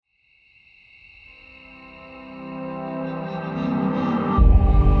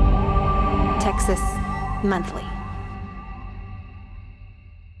Texas Monthly.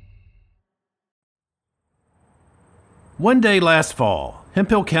 One day last fall,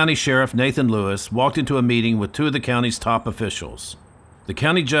 Hemphill County Sheriff Nathan Lewis walked into a meeting with two of the county's top officials, the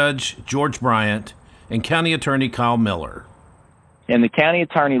county judge, George Bryant, and county attorney Kyle Miller. And the county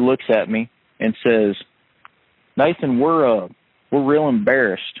attorney looks at me and says, Nathan, we're real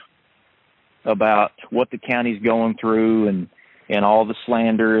embarrassed about what the county's going through and all the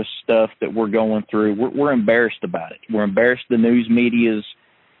slanderous stuff that we're going through. We're embarrassed about it. We're embarrassed the news media's,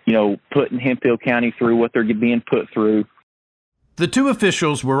 putting Hemphill County through what they're being put through. The two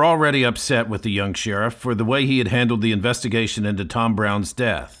officials were already upset with the young sheriff for the way he had handled the investigation into Tom Brown's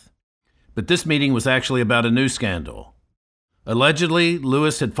death. But this meeting was actually about a new scandal. Allegedly,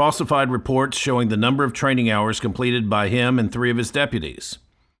 Lewis had falsified reports showing the number of training hours completed by him and three of his deputies.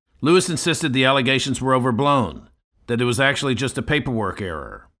 Lewis insisted the allegations were overblown, that it was actually just a paperwork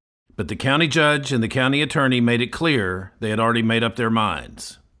error. But the county judge and the county attorney made it clear they had already made up their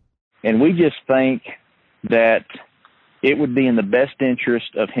minds. And we just think that it would be in the best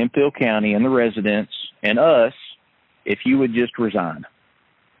interest of Hemphill County and the residents and us if you would just resign.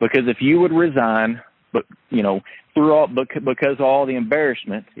 Because if you would resign, but because of all the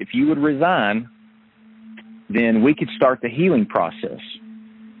embarrassment, if you would resign, then we could start the healing process.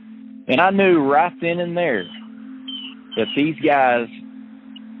 And I knew right then and there that these guys,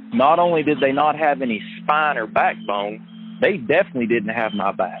 not only did they not have any spine or backbone, they definitely didn't have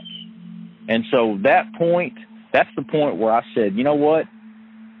my back. And so that's the point where I said, you know what?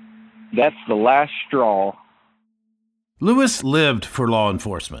 That's the last straw. Lewis lived for law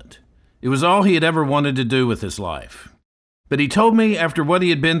enforcement. It was all he had ever wanted to do with his life. But he told me after what he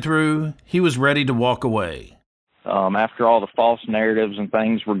had been through, he was ready to walk away. After all the false narratives and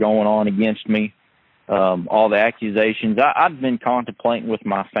things were going on against me, all the accusations, I'd been contemplating with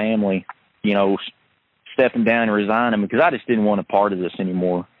my family, stepping down and resigning because I just didn't want a part of this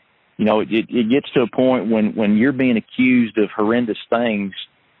anymore. It gets to a point when you're being accused of horrendous things,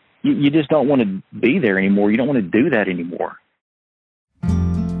 you just don't want to be there anymore. You don't want to do that anymore.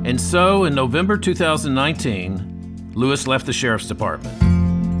 And so, in November 2019, Lewis left the sheriff's department.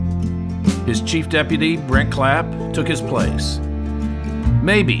 His chief deputy, Brent Clapp, took his place.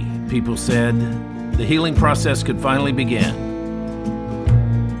 Maybe, people said, the healing process could finally begin.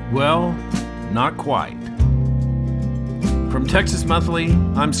 Well, not quite. From Texas Monthly,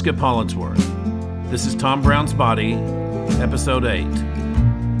 I'm Skip Hollingsworth. This is Tom Brown's Body, Episode 8,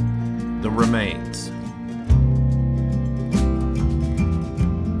 The Remains.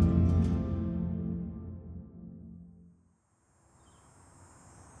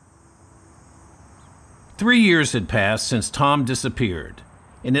 Three years had passed since Tom disappeared,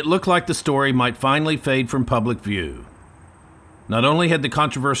 and it looked like the story might finally fade from public view. Not only had the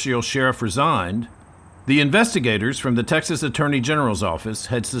controversial sheriff resigned, the investigators from the Texas Attorney General's office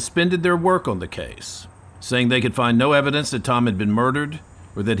had suspended their work on the case, saying they could find no evidence that Tom had been murdered,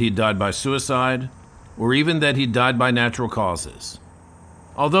 or that he had died by suicide, or even that he died by natural causes.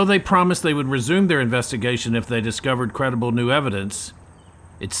 Although they promised they would resume their investigation if they discovered credible new evidence,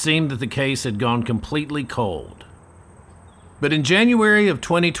 it seemed that the case had gone completely cold. But in January of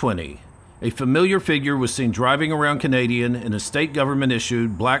 2020, a familiar figure was seen driving around Canadian in a state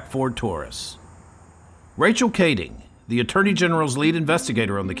government-issued black Ford Taurus. Rachel Kading, the Attorney General's lead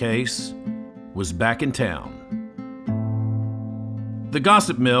investigator on the case, was back in town. The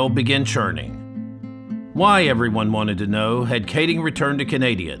gossip mill began churning. Why, everyone wanted to know, had Kading returned to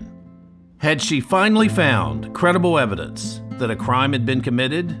Canadian? Had she finally found credible evidence that a crime had been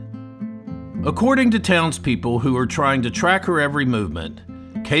committed? According to townspeople who were trying to track her every movement,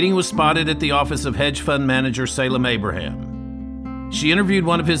 Kading was spotted at the office of hedge fund manager Salem Abraham. She interviewed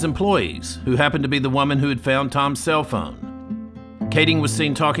one of his employees, who happened to be the woman who had found Tom's cell phone. Kading was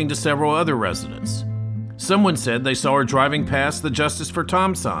seen talking to several other residents. Someone said they saw her driving past the Justice for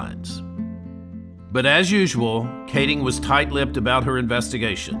Tom signs. But as usual, Kading was tight-lipped about her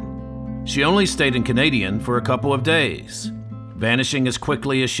investigation. She only stayed in Canadian for a couple of days, vanishing as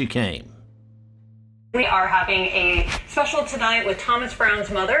quickly as she came. We are having a special tonight with Thomas Brown's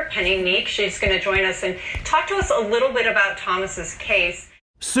mother, Penny Meek. She's going to join us and talk to us a little bit about Thomas's case.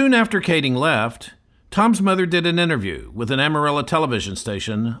 Soon after Kading left, Tom's mother did an interview with an Amarillo television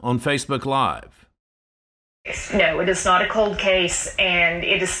station on Facebook Live. No, it is not a cold case, and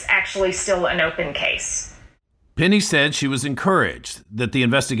it is actually still an open case. Penny said she was encouraged that the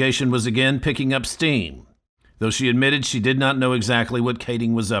investigation was again picking up steam, though she admitted she did not know exactly what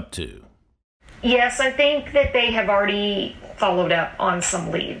Kading was up to. Yes, I think that they have already followed up on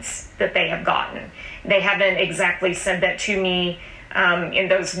some leads that they have gotten. They haven't exactly said that to me, in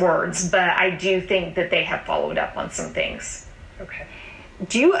those words, but I do think that they have followed up on some things. Okay.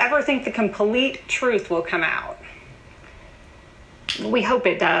 Do you ever think the complete truth will come out? We hope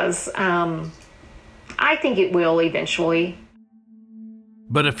it does. I think it will eventually.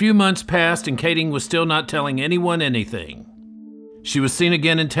 But a few months passed and Kading was still not telling anyone anything. She was seen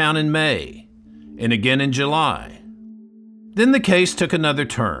again in town in May, and again in July. Then the case took another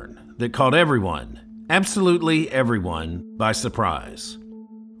turn that caught everyone, absolutely everyone, by surprise.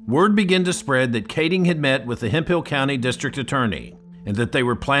 Word began to spread that Kading had met with the Hemphill County District Attorney and that they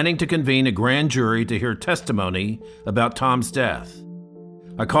were planning to convene a grand jury to hear testimony about Tom's death.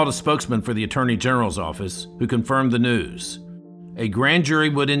 I called a spokesman for the Attorney General's office who confirmed the news. A grand jury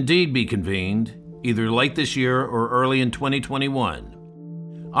would indeed be convened, either late this year or early in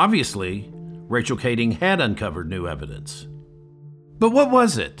 2021. Obviously, Rachel Kading had uncovered new evidence. But what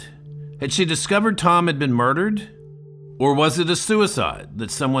was it? Had she discovered Tom had been murdered? Or was it a suicide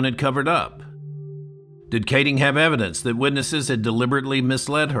that someone had covered up? Did Kading have evidence that witnesses had deliberately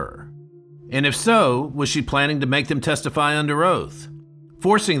misled her? And if so, was she planning to make them testify under oath,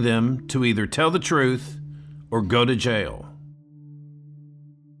 forcing them to either tell the truth or go to jail?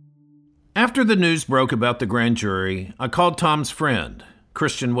 After the news broke about the grand jury, I called Tom's friend,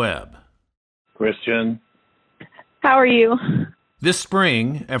 Christian Webb. Christian. How are you? This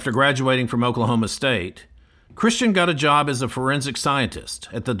spring, after graduating from Oklahoma State, Christian got a job as a forensic scientist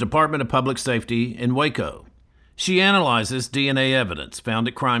at the Department of Public Safety in Waco. She analyzes DNA evidence found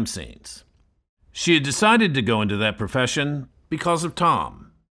at crime scenes. She had decided to go into that profession because of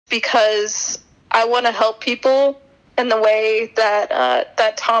Tom. Because I want to help people in the way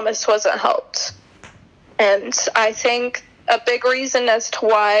that Thomas wasn't helped. And I think a big reason as to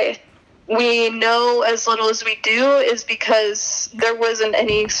why we know as little as we do is because there wasn't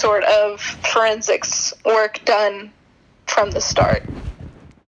any sort of forensics work done from the start.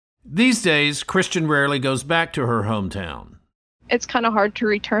 These days, Christian rarely goes back to her hometown. It's kind of hard to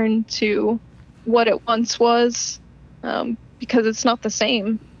return to what it once was because it's not the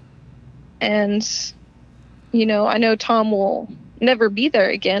same. And, you know, I know Tom will never be there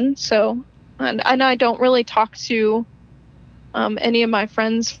again. So, and I don't really talk to any of my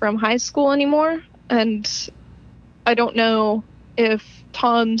friends from high school anymore. And I don't know if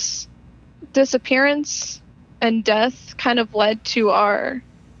Tom's disappearance and death kind of led to our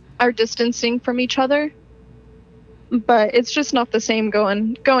distancing from each other. But it's just not the same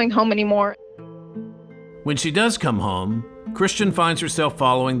going home anymore. When she does come home, Christian finds herself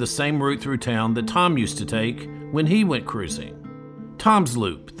following the same route through town that Tom used to take when he went cruising. Tom's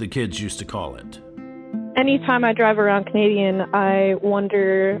Loop, the kids used to call it. Anytime I drive around Canadian, I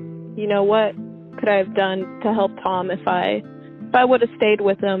wonder, you know, what could I have done to help Tom if I would have stayed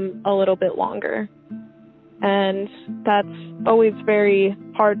with him a little bit longer. And that's always very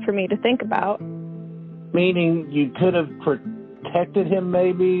hard for me to think about. Meaning you could have protected him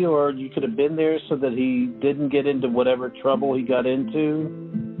maybe, or you could have been there so that he didn't get into whatever trouble he got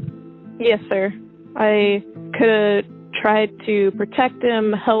into? Yes, sir. I could have tried to protect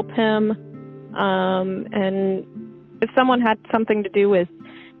him, help him, and if someone had something to do with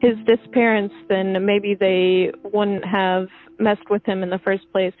his disappearance, then maybe they wouldn't have messed with him in the first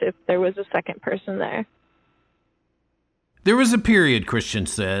place if there was a second person there. There was a period, Christian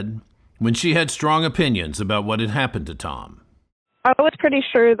said, when she had strong opinions about what had happened to Tom. I was pretty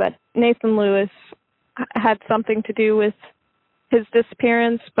sure that Nathan Lewis had something to do with his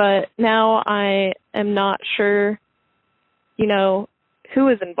disappearance, but now I am not sure, you know, who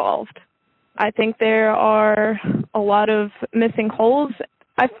is involved. I think there are a lot of missing holes.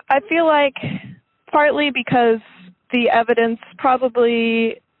 I feel like partly because the evidence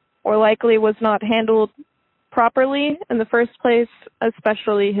probably or likely was not handled properly in the first place,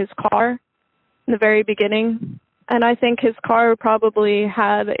 especially his car in the very beginning. And I think his car probably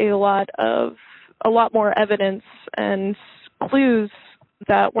had a lot more evidence and clues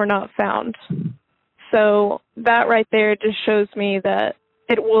that were not found. So that right there just shows me that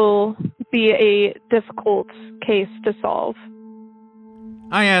it will be a difficult case to solve.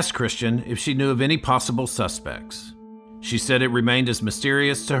 I asked Christian if she knew of any possible suspects. She said it remained as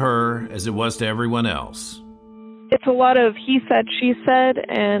mysterious to her as it was to everyone else. It's a lot of he said, she said,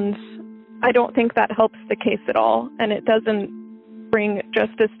 and I don't think that helps the case at all. And it doesn't bring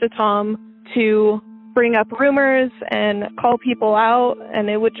justice to Tom to bring up rumors and call people out. And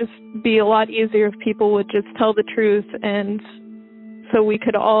it would just be a lot easier if people would just tell the truth, and so we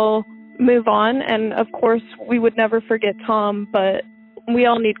could all move on. And of course, we would never forget Tom, but we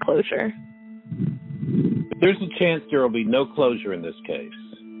all need closure. There's a chance there will be no closure in this case.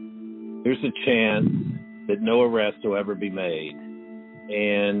 There's a chance that no arrest will ever be made.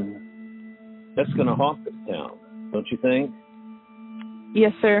 and that's going to haunt this town, don't you think?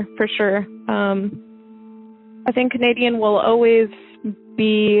 Yes, sir, for sure. I think Canadian will always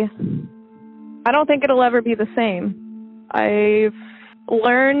be, I don't think it'll ever be the same. I've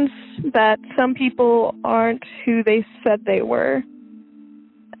learned that some people aren't who they said they were.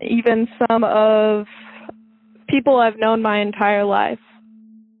 Even some of people I've known my entire life.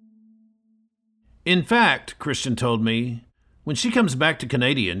 In fact, Christian told me, when she comes back to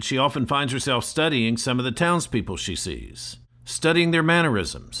Canadian, she often finds herself studying some of the townspeople she sees, studying their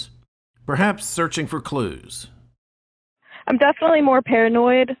mannerisms, perhaps searching for clues. I'm definitely more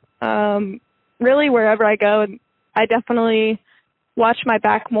paranoid. Really, wherever I go, I definitely watch my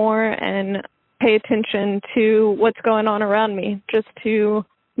back more and pay attention to what's going on around me, just to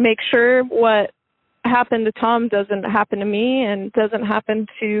make sure what happened to Tom doesn't happen to me and doesn't happen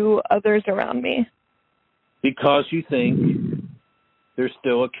to others around me. Because you think there's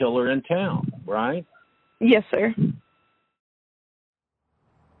still a killer in town, right? Yes, sir.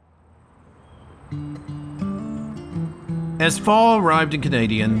 As fall arrived in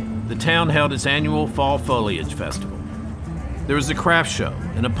Canadian, the town held its annual Fall Foliage Festival. There was a craft show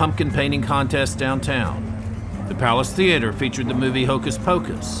and a pumpkin painting contest downtown. The Palace Theater featured the movie Hocus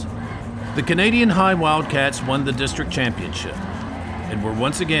Pocus. The Canadian High Wildcats won the district championship and were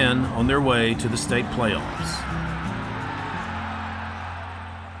once again on their way to the state playoffs.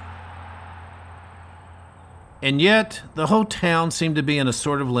 And yet, the whole town seemed to be in a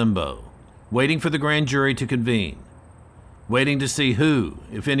sort of limbo, waiting for the grand jury to convene, waiting to see who,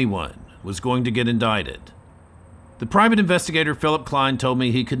 if anyone, was going to get indicted. The private investigator Philip Klein told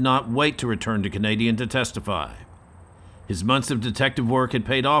me he could not wait to return to Canadian to testify. His months of detective work had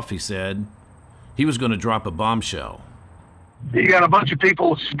paid off, he said. He was going to drop a bombshell. You got a bunch of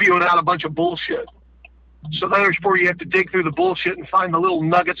people spewing out a bunch of bullshit. So there's where you have to dig through the bullshit and find the little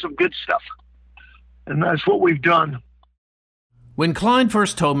nuggets of good stuff. And that's what we've done. When Klein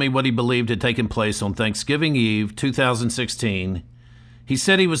first told me what he believed had taken place on Thanksgiving Eve 2016, he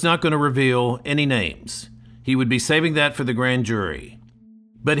said he was not going to reveal any names. He would be saving that for the grand jury.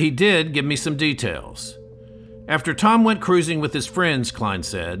 But he did give me some details. After Tom went cruising with his friends, Klein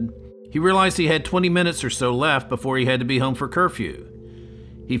said, he realized he had 20 minutes or so left before he had to be home for curfew.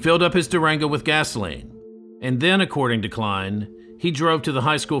 He filled up his Durango with gasoline, and then, according to Klein, he drove to the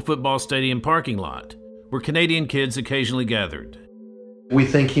high school football stadium parking lot, where Canadian kids occasionally gathered. We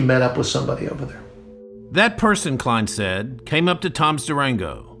think he met up with somebody over there. That person, Klein said, came up to Tom's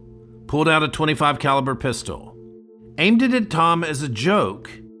Durango, pulled out a .25 caliber pistol, aimed it at Tom as a joke,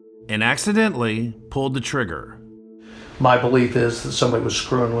 and accidentally pulled the trigger. My belief is that somebody was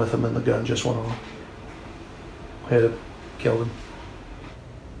screwing with him and the gun just went off. Hit him, killed him.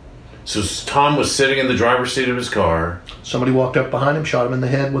 So Tom was sitting in the driver's seat of his car. Somebody walked up behind him, shot him in the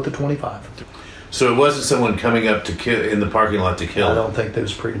head with a .25. So it wasn't someone coming up to kill in the parking lot to kill him? I don't think that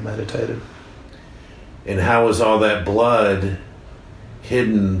was premeditated. And how was all that blood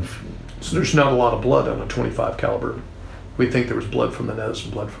hidden? So there's not a lot of blood on a .25 caliber. We think there was blood from the nose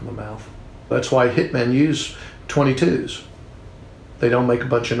and blood from the mouth. That's why hitmen use .22s. They don't make a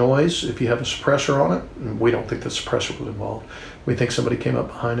bunch of noise if you have a suppressor on it, and we don't think the suppressor was involved. We think somebody came up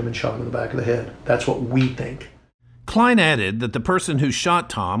behind him and shot him in the back of the head. That's what we think. Klein added that the person who shot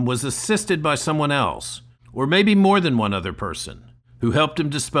Tom was assisted by someone else, or maybe more than one other person, who helped him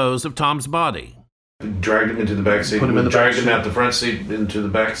dispose of Tom's body. Dragged him into the back seat. Put him in the dragged back him seat. out the front seat into the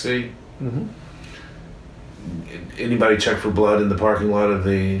back seat. Mm-hmm. Anybody check for blood in the parking lot of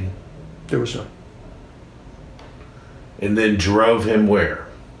the? There was none. And then drove him where?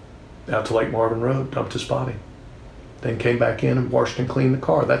 Out to Lake Marvin Road, dumped his body. Then came back in and washed and cleaned the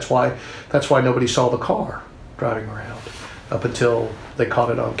car. That's why nobody saw the car driving around up until they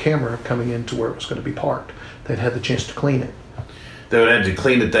caught it on camera coming into where it was going to be parked. They'd had the chance to clean it. They would have had to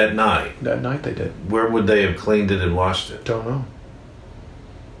clean it that night. That night they did. Where would they have cleaned it and washed it? Don't know.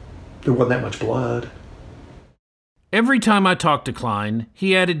 There wasn't that much blood. Every time I talked to Klein,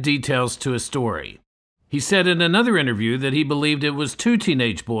 he added details to his story. He said in another interview that he believed it was 2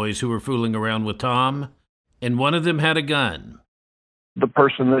 teenage boys who were fooling around with Tom, and one of them had a gun. The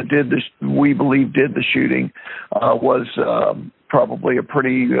person that did this, we believe did the shooting, was probably a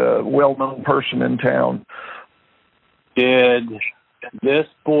pretty well-known person in town. Did this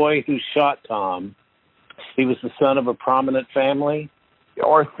boy who shot Tom, he was the son of a prominent family?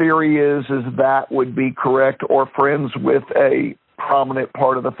 Our theory is that would be correct, or friends with a prominent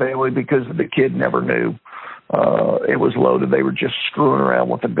part of the family, because the kid never knew it was loaded. They were just screwing around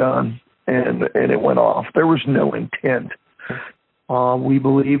with a gun, and it went off. There was no intent. We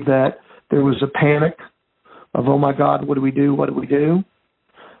believe that there was a panic of, oh my God, what do we do? What do we do?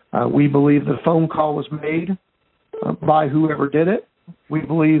 We believe the phone call was made by whoever did it. We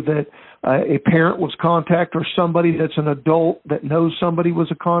believe that a parent was contacted, or somebody that's an adult that knows somebody was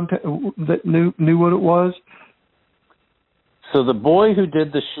a contact that knew what it was. So the boy who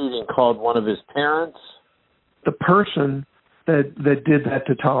did the shooting called one of his parents? The person that did that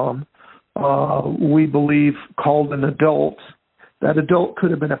to Tom, we believe, called an adult. That adult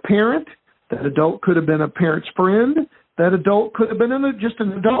could have been a parent. That adult could have been a parent's friend. That adult could have been just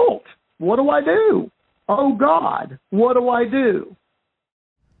an adult. What do I do? Oh, God, what do I do?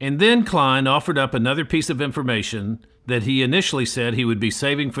 And then Klein offered up another piece of information that he initially said he would be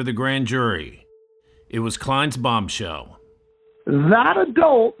saving for the grand jury. It was Klein's bombshell. That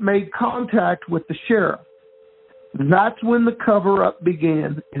adult made contact with the sheriff. That's when the cover-up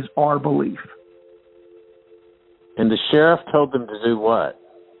began, is our belief. And the sheriff told them to do what?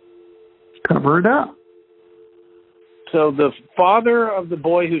 Cover it up. So the father of the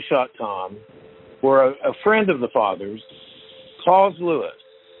boy who shot Tom, or a friend of the father's, calls Lewis.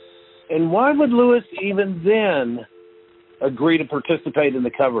 And why would Lewis even then agree to participate in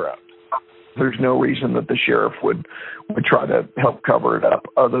the cover-up? There's no reason that the sheriff would try to help cover it up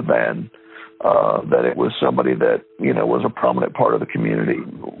other than that it was somebody that, was a prominent part of the community.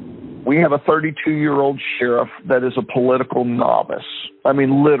 We have a 32-year-old sheriff that is a political novice. I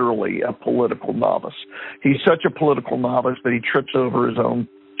mean, literally a political novice. He's such a political novice that he trips over his own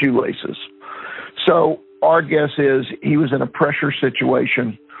shoelaces. So our guess is he was in a pressure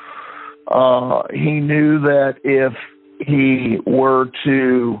situation. He knew that if he were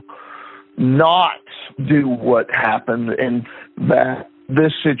to not do what happened, and that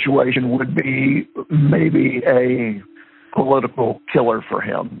this situation would be maybe a political killer for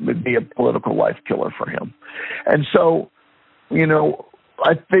him, would be a political life killer for him. And so,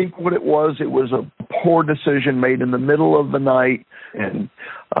 I think what it was a poor decision made in the middle of the night, and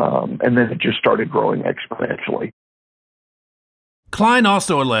then it just started growing exponentially. Klein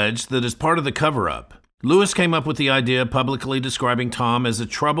also alleged that as part of the cover-up, Lewis came up with the idea of publicly describing Tom as a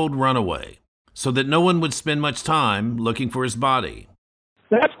troubled runaway, so that no one would spend much time looking for his body.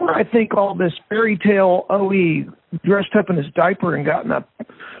 That's where I think all this fairy tale, he dressed up in his diaper and got in a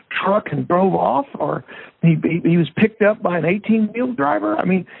truck and drove off, or he was picked up by an 18-wheel driver. I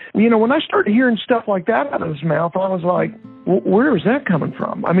mean, when I started hearing stuff like that out of his mouth, I was like, where is that coming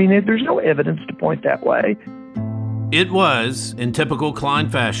from? I mean, there's no evidence to point that way. It was, in typical Klein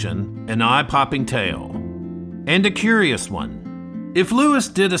fashion, an eye-popping tale. And a curious one. If Lewis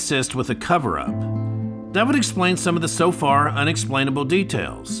did assist with a cover-up, that would explain some of the so far unexplainable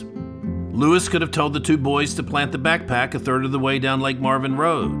details. Lewis could have told the two boys to plant the backpack a third of the way down Lake Marvin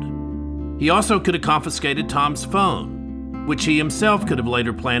Road. He also could have confiscated Tom's phone, which he himself could have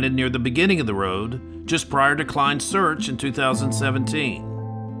later planted near the beginning of the road, just prior to Klein's search in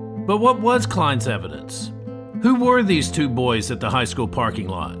 2017. But what was Klein's evidence? Who were these two boys at the high school parking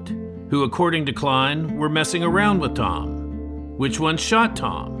lot, who, according to Klein, were messing around with Tom? Which one shot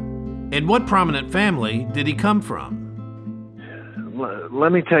Tom? And what prominent family did he come from?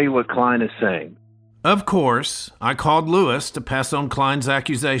 Let me tell you what Klein is saying. Of course, I called Lewis to pass on Klein's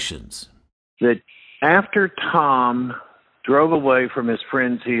accusations. That after Tom drove away from his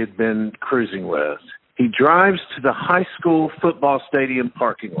friends he had been cruising with, he drives to the high school football stadium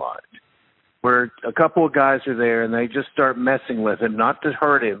parking lot, where a couple of guys are there and they just start messing with him, not to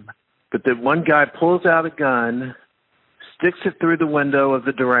hurt him, but that one guy pulls out a gun, sticks it through the window of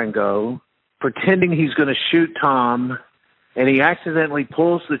the Durango, pretending he's going to shoot Tom, and he accidentally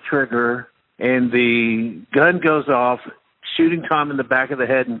pulls the trigger, and the gun goes off, shooting Tom in the back of the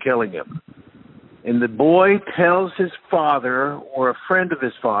head and killing him. And the boy tells his father, or a friend of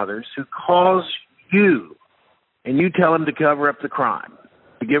his father's, who calls you, and you tell him to cover up the crime,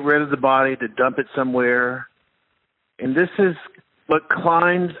 to get rid of the body, to dump it somewhere. And this is what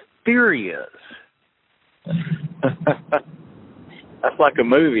Klein's theory is. That's like a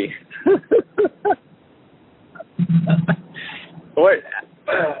movie. Boy,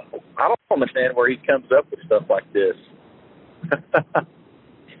 I don't understand where he comes up with stuff like this.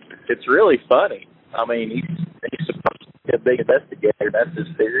 It's really funny. I mean, he's supposed to be a big investigator. That's his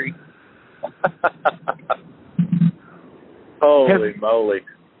theory. Holy moly.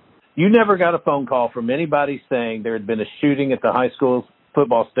 You never got a phone call from anybody saying there had been a shooting at the high school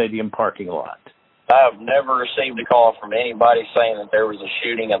football stadium parking lot? I've never received a call from anybody saying that there was a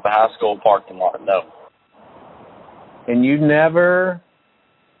shooting at the high school parking lot, no. And you never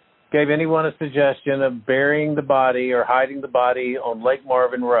gave anyone a suggestion of burying the body or hiding the body on Lake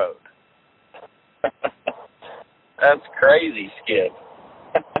Marvin Road? That's crazy, Skip.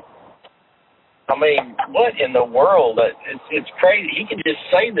 I mean, what in the world? It's crazy. He can just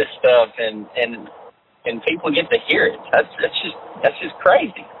say this stuff and people get to hear it. That's just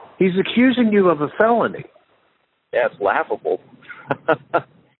crazy. He's accusing you of a felony. Yeah, it's laughable.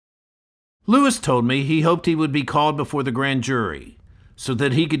 Lewis told me he hoped he would be called before the grand jury so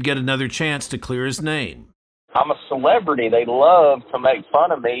that he could get another chance to clear his name. I'm a celebrity. They love to make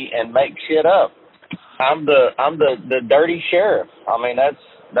fun of me and make shit up. I'm the dirty sheriff. I mean,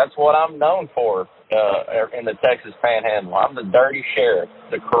 that's what I'm known for in the Texas Panhandle. I'm the dirty sheriff,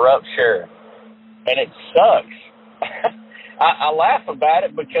 the corrupt sheriff, and it sucks. I laugh about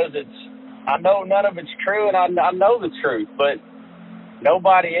it because I know none of it's true, and I know the truth, but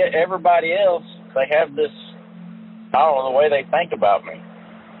everybody else, they have this, I don't know, the way they think about me.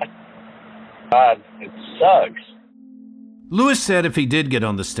 It sucks. Lewis said if he did get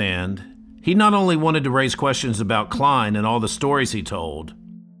on the stand, he not only wanted to raise questions about Klein and all the stories he told,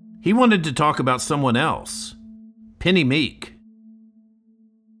 he wanted to talk about someone else, Penny Meek.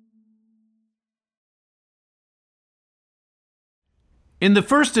 In the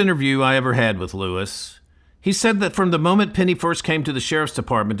first interview I ever had with Lewis, he said that from the moment Penny first came to the sheriff's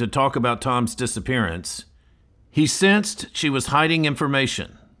department to talk about Tom's disappearance, he sensed she was hiding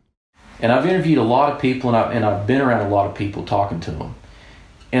information. And I've interviewed a lot of people, and I've been around a lot of people talking to them.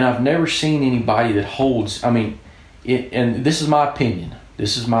 And I've never seen anybody that holds, and this is my opinion.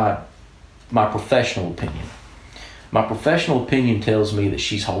 This is my professional opinion. My professional opinion tells me that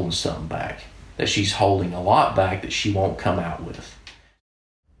she's holding something back, that she's holding a lot back that she won't come out with.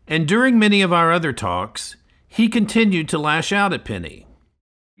 And during many of our other talks, he continued to lash out at Penny.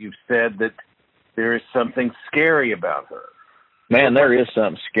 You've said that there is something scary about her. Man, there is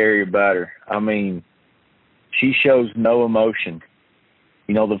something scary about her. I mean, she shows no emotion.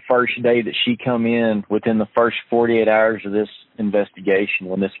 You know, the first day that she come in, within the first 48 hours of this investigation,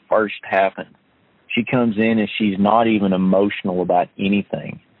 when this first happened, she comes in and she's not even emotional about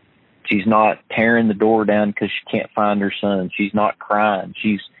anything. She's not tearing the door down because she can't find her son. She's not crying.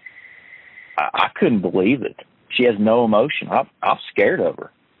 I couldn't believe it. She has no emotion. I'm scared of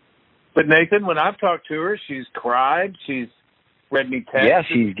her. But Nathan, when I've talked to her, she's cried. She's read me texts. Yeah,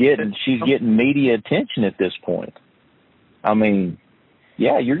 she's getting media attention at this point. I mean,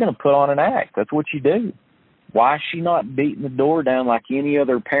 yeah, you're going to put on an act. That's what you do. Why is she not beating the door down like any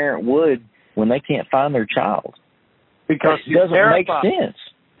other parent would when they can't find their child? Because it doesn't make sense.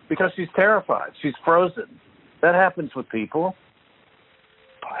 Because she's terrified. She's frozen. That happens with people.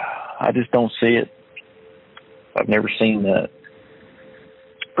 I just don't see it. I've never seen that.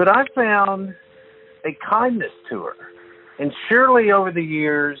 But I found a kindness to her. And surely over the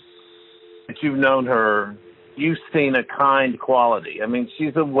years that you've known her, you've seen a kind quality. I mean,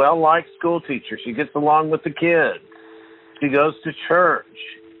 she's a well-liked school teacher. She gets along with the kids. She goes to church.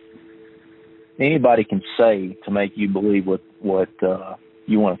 Anybody can say to make you believe what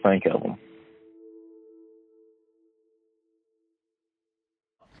you want to think of them.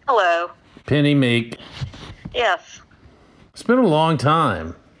 Hello. Penny Meek. Yes. It's been a long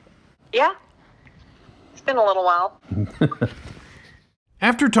time. Yeah. It's been a little while.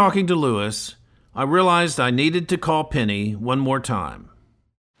 After talking to Lewis, I realized I needed to call Penny one more time.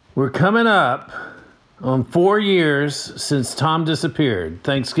 We're coming up on 4 years since Tom disappeared.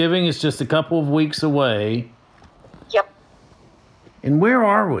 Thanksgiving is just a couple of weeks away. Yep. And where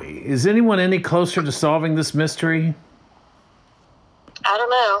are we? Is anyone any closer to solving this mystery? I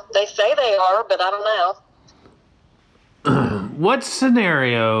don't know. They say they are, but I don't know. What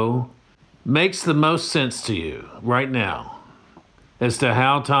scenario makes the most sense to you right now as to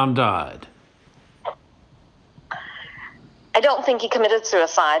how Tom died? I don't think he committed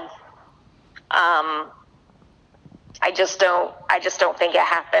suicide. I just don't think it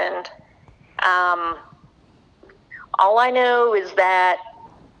happened. All I know is that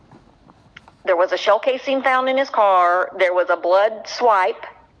there was a shell casing found in his car. There was a blood swipe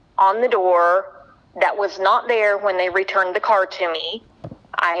on the door that was not there when they returned the car to me.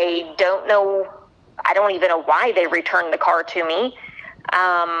 I don't even know why they returned the car to me.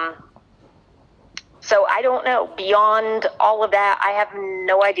 So I don't know. Beyond all of that, I have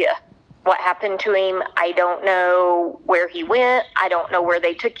no idea what happened to him. I don't know where he went. I don't know where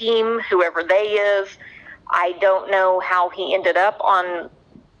they took him, whoever they is. I don't know how he ended up on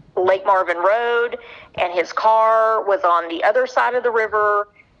Lake Marvin Road, and his car was on the other side of the river.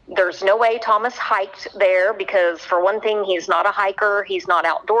 There's no way Thomas hiked there because, for one thing, he's not a hiker. He's not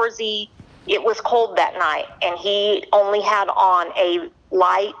outdoorsy. It was cold that night, and he only had on a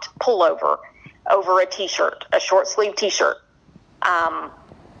light pullover over a T-shirt, a short-sleeve T-shirt.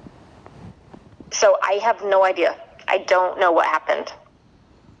 So I have no idea. I don't know what happened.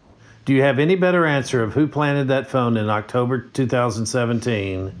 Do Do you have any better answer of who planted that phone in October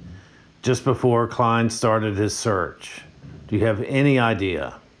 2017, just before Klein started his search? Do you have any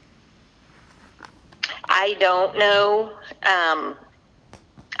idea? I don't know.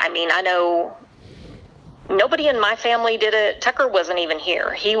 I know nobody in my family did it. Tucker wasn't even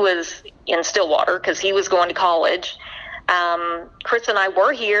here. He was in Stillwater because he was going to college. Chris and I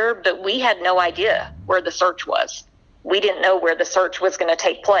were here, but we had no idea where the search was. We didn't know where the search was going to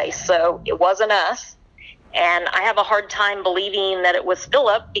take place, so it wasn't us. And I have a hard time believing that it was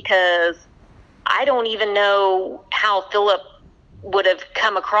Philip, because I don't even know how Philip would have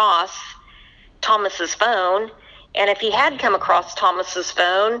come across Thomas's phone. And if he had come across Thomas's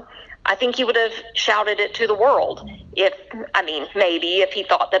phone, I think he would have shouted it to the world. Maybe if he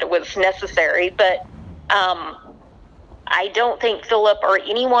thought that it was necessary, but I don't think Philip or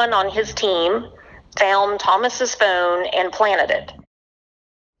anyone on his team found Thomas's phone and planted it.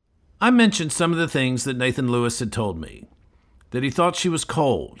 I mentioned some of the things that Nathan Lewis had told me. That he thought she was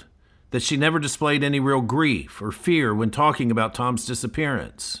cold, that she never displayed any real grief or fear when talking about Tom's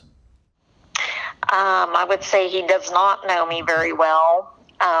disappearance. I would say he does not know me very well.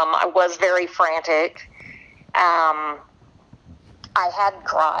 I was very frantic. I had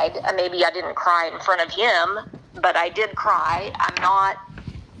cried. Maybe I didn't cry in front of him, but I did cry. I'm not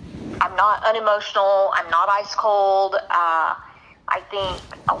unemotional. I'm not ice cold. I think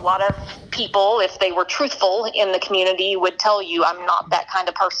a lot of people, if they were truthful in the community, would tell you I'm not that kind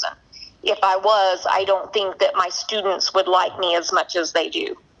of person. If I was, I don't think that my students would like me as much as they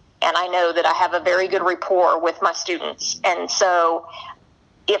do. And I know that I have a very good rapport with my students. And so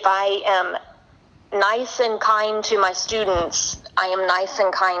if I am nice and kind to my students, I am nice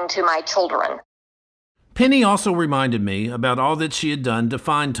and kind to my children. Penny also reminded me about all that she had done to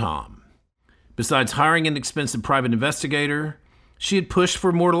find Tom. Besides hiring an expensive private investigator, she had pushed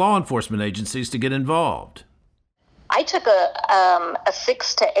for more law enforcement agencies to get involved. I took a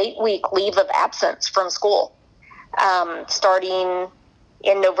 6 to 8 week leave of absence from school, starting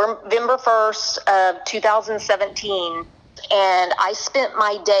in November 1st of 2017. And I spent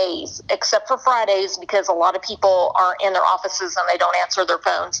my days, except for Fridays, because a lot of people are in their offices and they don't answer their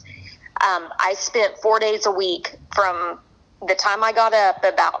phones. I spent 4 days a week from the time I got up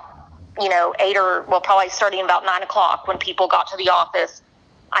about, probably starting about 9 o'clock when people got to the office.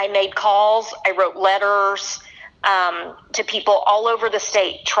 I made calls, I wrote letters to people all over the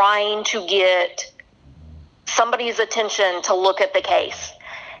state trying to get somebody's attention to look at the case.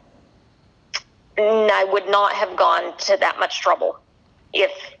 And I would not have gone to that much trouble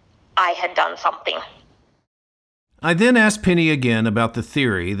if I had done something. I then asked Penny again about the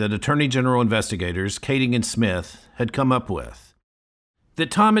theory that Attorney General investigators Kading and Smith had come up with. That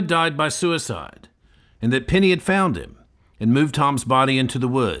Tom had died by suicide, and that Penny had found him and moved Tom's body into the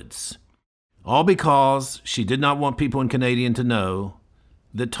woods. All because she did not want people in Canadian to know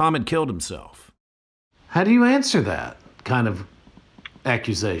that Tom had killed himself. How do you answer that kind of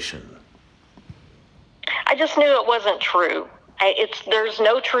accusation? I just knew it wasn't true. There's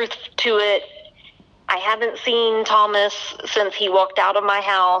no truth to it. I haven't seen Thomas since he walked out of my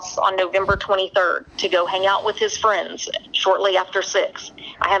house on November 23rd to go hang out with his friends shortly after 6.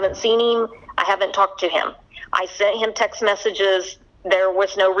 I haven't seen him. I haven't talked to him. I sent him text messages. There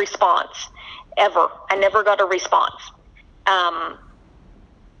was no response, ever. I never got a response. I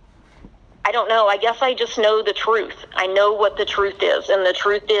don't know. I guess I just know the truth. I know what the truth is. And the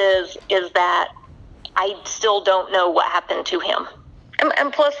truth is that I still don't know what happened to him.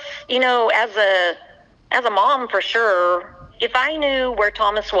 And plus, as a mom, for sure, if I knew where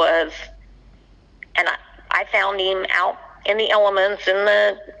Thomas was and I found him out in the elements, in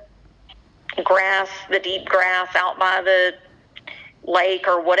the grass, the deep grass out by the lake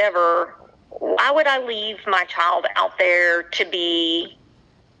or whatever, why would I leave my child out there to be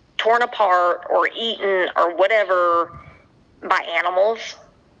torn apart or eaten or whatever by animals?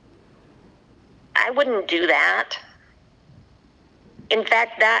 I wouldn't do that. In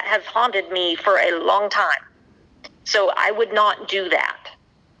fact, that has haunted me for a long time. So I would not do that.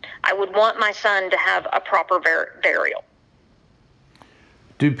 I would want my son to have a proper burial.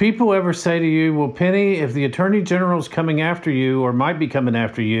 Do people ever say to you, well, Penny, if the Attorney General's coming after you or might be coming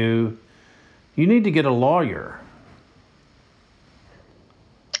after you, you need to get a lawyer?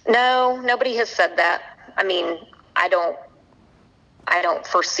 No, nobody has said that. I don't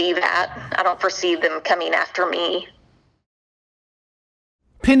foresee that. I don't foresee them coming after me.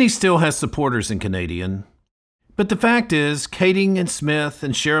 Penny still has supporters in Canadian. But the fact is, Kading and Smith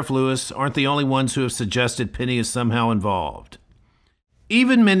and Sheriff Lewis aren't the only ones who have suggested Penny is somehow involved.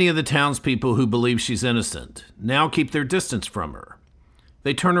 Even many of the townspeople who believe she's innocent now keep their distance from her.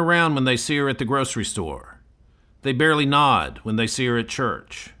 They turn around when they see her at the grocery store. They barely nod when they see her at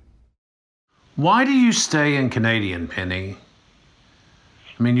church. Why do you stay in Canadian, Penny?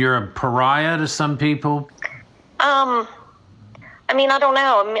 I mean, you're a pariah to some people. I mean, I don't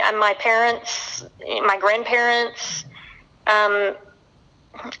know. My parents, my grandparents, I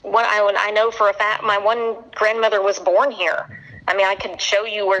know for a fact my one grandmother was born here. I mean, I could show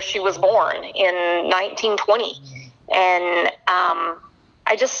you where she was born in 1920. And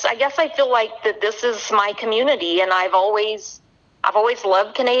I guess I feel like that this is my community, and I've always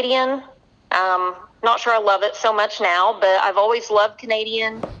loved Canadian. Not sure I love it so much now, but I've always loved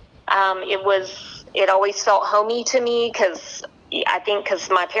Canadian. It always felt homey to me because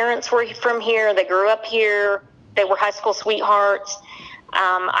my parents were from here, they grew up here, they were high school sweethearts.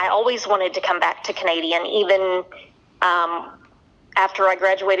 I always wanted to come back to Canadian, even after I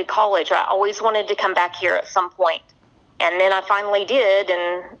graduated college. I always wanted to come back here at some point. And then I finally did,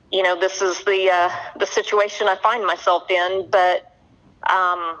 and, you know, this is the situation I find myself in. But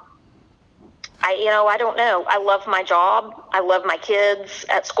I don't know. I love my job. I love my kids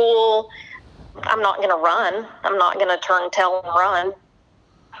at school. I'm not going to run. I'm not going to turn tail and run.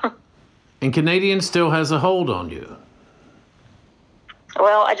 And Canadian still has a hold on you.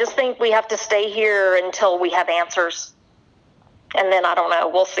 Well, I just think we have to stay here until we have answers. And then I don't know.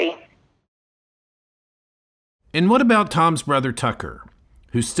 We'll see. And what about Tom's brother Tucker,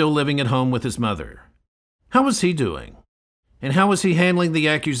 who's still living at home with his mother? How is he doing? And how is he handling the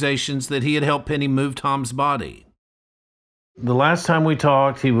accusations that he had helped Penny move Tom's body? The last time we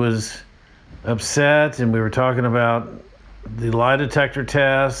talked, he was upset, and we were talking about the lie detector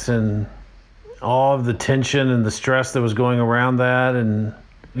tests and all of the tension and the stress that was going around that. And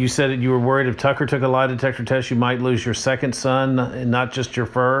you said that you were worried if Tucker took a lie detector test, you might lose your second son and not just your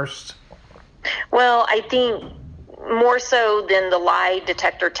first. Well, I think more so than the lie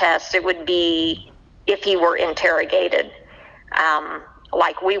detector test, it would be if he were interrogated,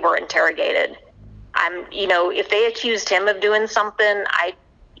 like we were interrogated. If they accused him of doing something, I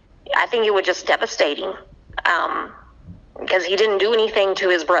think it would just devastate him, because he didn't do anything to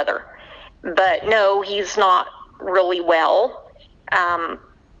his brother. But no, he's not really well.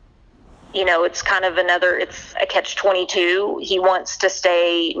 It's kind of it's a catch-22. He wants to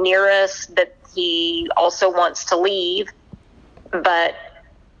stay near us, but he also wants to leave. But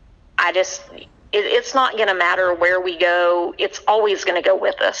it's not going to matter where we go. It's always going to go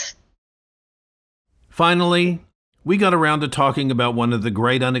with us. Finally, we got around to talking about one of the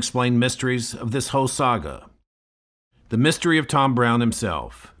great unexplained mysteries of this whole saga. The mystery of Tom Brown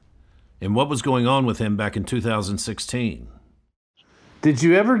himself, and what was going on with him back in 2016. Did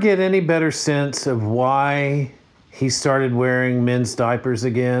you ever get any better sense of why he started wearing men's diapers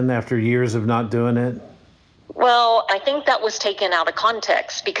again after years of not doing it? Well, I think that was taken out of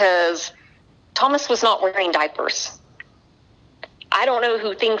context because Thomas was not wearing diapers. I don't know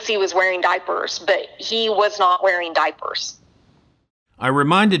who thinks he was wearing diapers, but he was not wearing diapers. I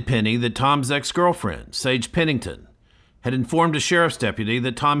reminded Penny that Tom's ex-girlfriend, Sage Pennington, had informed a sheriff's deputy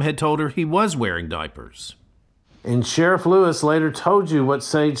that Tom had told her he was wearing diapers. And Sheriff Lewis later told you what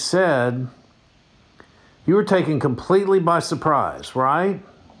Sage said. You were taken completely by surprise, right?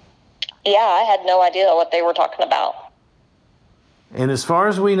 Yeah, I had no idea what they were talking about. And as far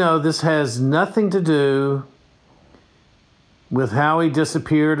as we know, this has nothing to do with how he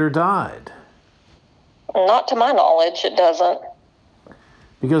disappeared or died. Not to my knowledge, it doesn't.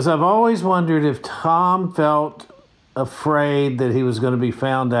 Because I've always wondered if Tom felt afraid that he was going to be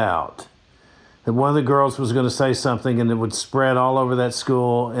found out, that one of the girls was going to say something and it would spread all over that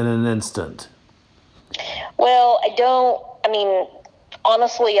school in an instant. Well,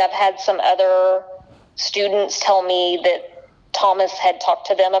 honestly, I've had some other students tell me that Thomas had talked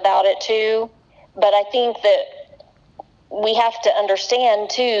to them about it too. But I think that we have to understand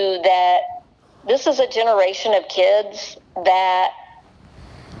too that this is a generation of kids that,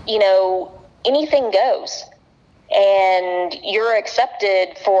 anything goes. And you're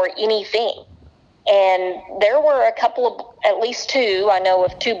accepted for anything. And there were a couple of, at least two, I know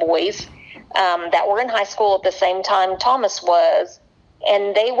of two boys that were in high school at the same time Thomas was,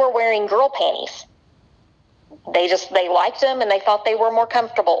 and they were wearing girl panties. They liked them and they thought they were more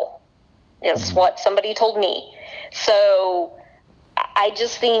comfortable, is what somebody told me. So I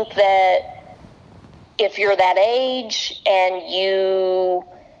just think that if you're that age and you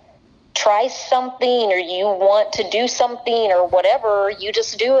try something or you want to do something or whatever, you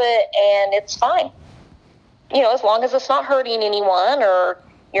just do it and it's fine. As long as it's not hurting anyone or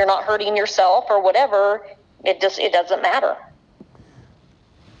you're not hurting yourself or whatever, it doesn't matter.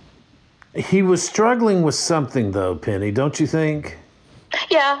 He was struggling with something though, Penny, don't you think?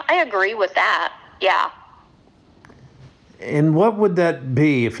 Yeah, I agree with that. Yeah. And what would that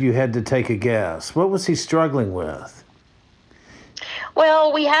be if you had to take a guess? What was he struggling with?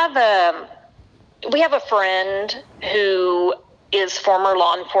 Well, we have a friend who is former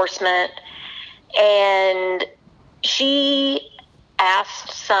law enforcement, and she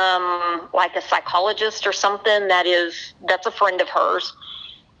asked like a psychologist or something that's a friend of hers,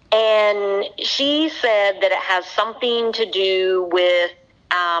 and she said that it has something to do with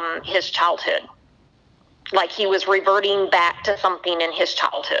his childhood. Like he was reverting back to something in his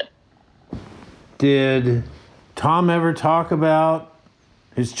childhood. Did Tom ever talk about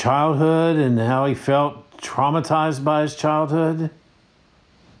his childhood and how he felt traumatized by his childhood?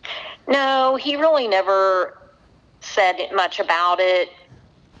 No, he really never said much about it.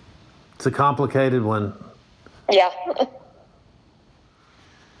 It's a complicated one. Yeah.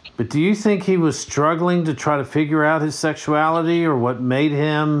 But do you think he was struggling to try to figure out his sexuality, or what made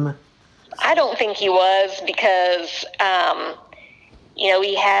him? I don't think he was, because,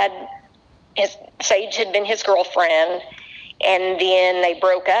 Sage had been his girlfriend, and then they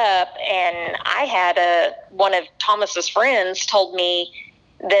broke up, and I had one of Thomas's friends told me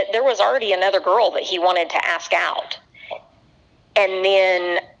that there was already another girl that he wanted to ask out. And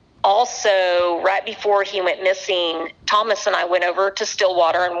then also, right before he went missing, Thomas and I went over to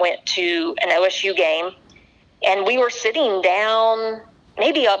Stillwater and went to an OSU game, and we were sitting down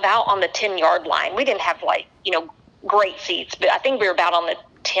maybe about on the 10-yard line. We didn't have great seats, but I think we were about on the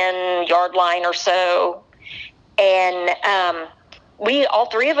 10-yard line or so. And all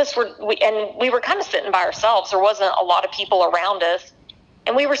three of us we were kind of sitting by ourselves. There wasn't a lot of people around us.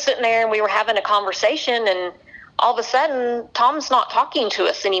 And we were sitting there and we were having a conversation, and all of a sudden, Tom's not talking to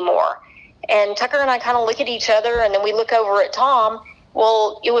us anymore. And Tucker and I kind of look at each other, and then we look over at Tom.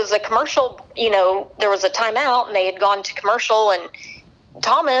 Well, it was a commercial, there was a timeout, and they had gone to commercial, and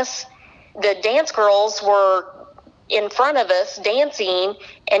Thomas, the dance girls were in front of us dancing,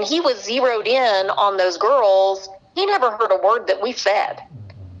 and he was zeroed in on those girls. He never heard a word that we said.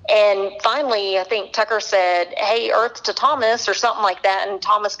 And finally, I think Tucker said, "Hey, Earth to Thomas," or something like that. And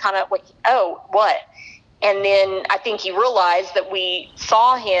Thomas kind of went, "Oh, what?" And then I think he realized that we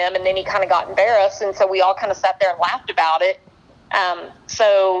saw him, and then he kind of got embarrassed. And so we all kind of sat there and laughed about it.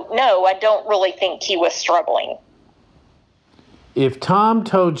 So no, I don't really think he was struggling. If Tom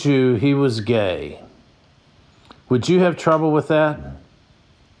told you he was gay, would you have trouble with that?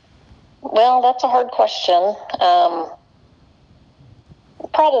 Well, that's a hard question.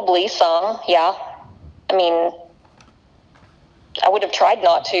 Probably some, yeah. I mean, I would have tried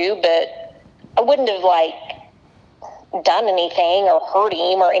not to, but I wouldn't have, done anything or hurt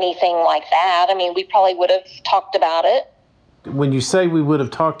him or anything like that. I mean, we probably would have talked about it. When you say we would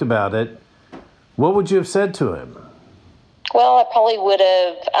have talked about it, what would you have said to him? Well, I probably would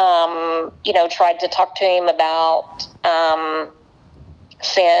have, tried to talk to him about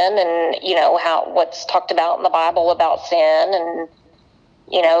sin and, what's talked about in the Bible about sin and,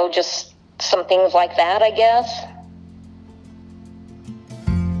 just some things like that, I guess.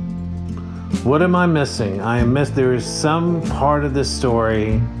 What am I missing? There is some part of this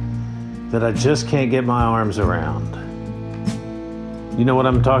story that I just can't get my arms around. You know what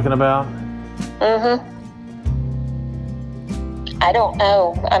I'm talking about? Mm-hmm. I don't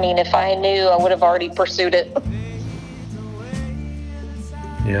know. I mean, if I knew, I would have already pursued it.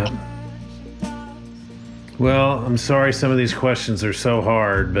 Yeah. Well, I'm sorry some of these questions are so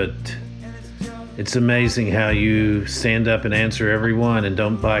hard, but it's amazing how you stand up and answer every one and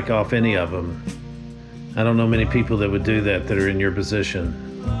don't back off any of them. I don't know many people that would do that are in your position.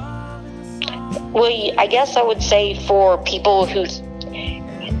 Well, I guess I would say for people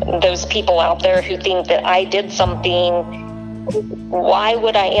those people out there who think that I did something, why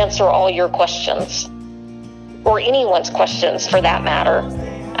would I answer all your questions? Or anyone's questions for that matter?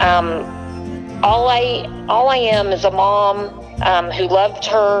 All I am is a mom who loved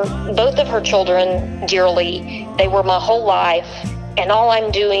both of her children dearly. They were my whole life, and all I'm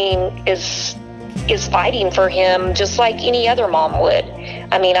doing is fighting for him just like any other mom would.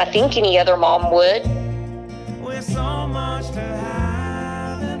 I mean, I think any other mom would.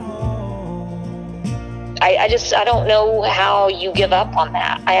 I don't know how you give up on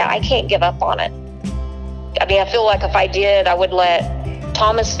that. I can't give up on it. I mean, I feel like if I did, I would let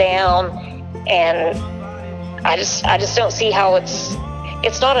Thomas down, and I just don't see how it's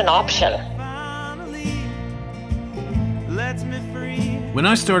not an option. When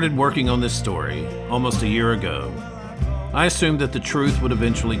I started working on this story almost a year ago, I assumed that the truth would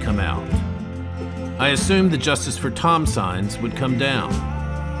eventually come out. I assumed the justice for Tom signs would come down.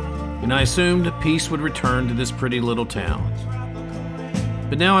 And I assumed peace would return to this pretty little town.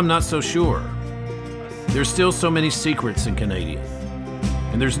 But now I'm not so sure. There's still so many secrets in Canadian,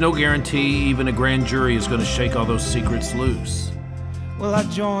 and there's no guarantee even a grand jury is going to shake all those secrets loose. Well, I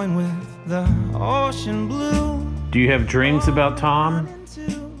join with the ocean blue. Do you have dreams about Tom?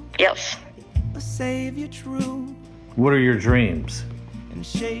 Yes. What are your dreams?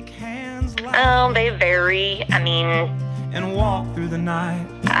 They vary. I mean, and walk through the night.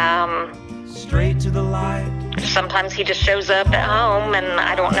 Straight to the light. Sometimes he just shows up at home and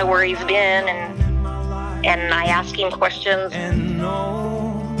I don't know where he's been, and I ask him questions. And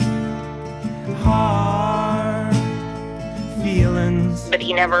no hard feelings. But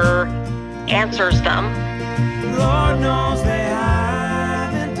he never answers them. Lord knows they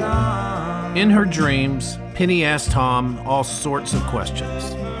haven't done. In her dreams, Penny asked Tom all sorts of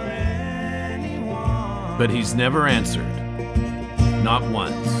questions. But he's never answered. Not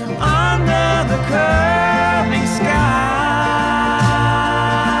once. Under the curving sky,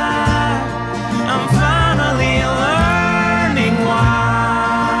 I'm finally learning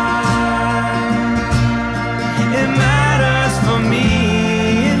why it matters for me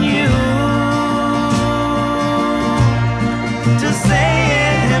and you to say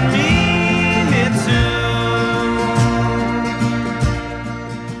it and mean it too.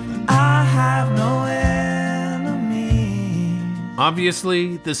 I have no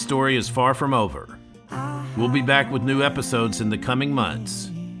Obviously, this story is far from over. We'll be back with new episodes in the coming months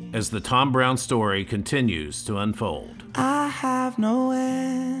as the Tom Brown story continues to unfold. I have no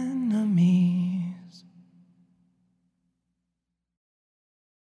enemies.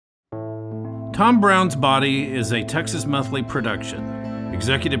 Tom Brown's Body is a Texas Monthly production.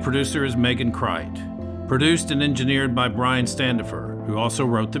 Executive producer is Megan Crite. Produced and engineered by Brian Standifer, who also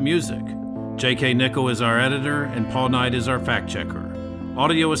wrote the music. J.K. Nickel is our editor, and Paul Knight is our fact-checker.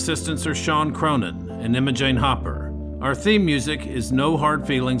 Audio assistants are Sean Cronin and Emma Jane Hopper. Our theme music is No Hard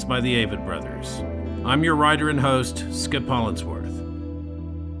Feelings by the Avid Brothers. I'm your writer and host, Skip Hollinsworth.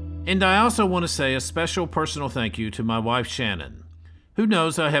 And I also want to say a special personal thank you to my wife, Shannon, who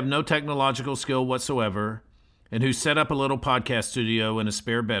knows I have no technological skill whatsoever and who set up a little podcast studio in a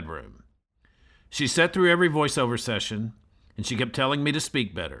spare bedroom. She sat through every voiceover session, and she kept telling me to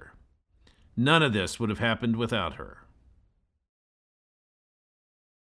speak better. None of this would have happened without her.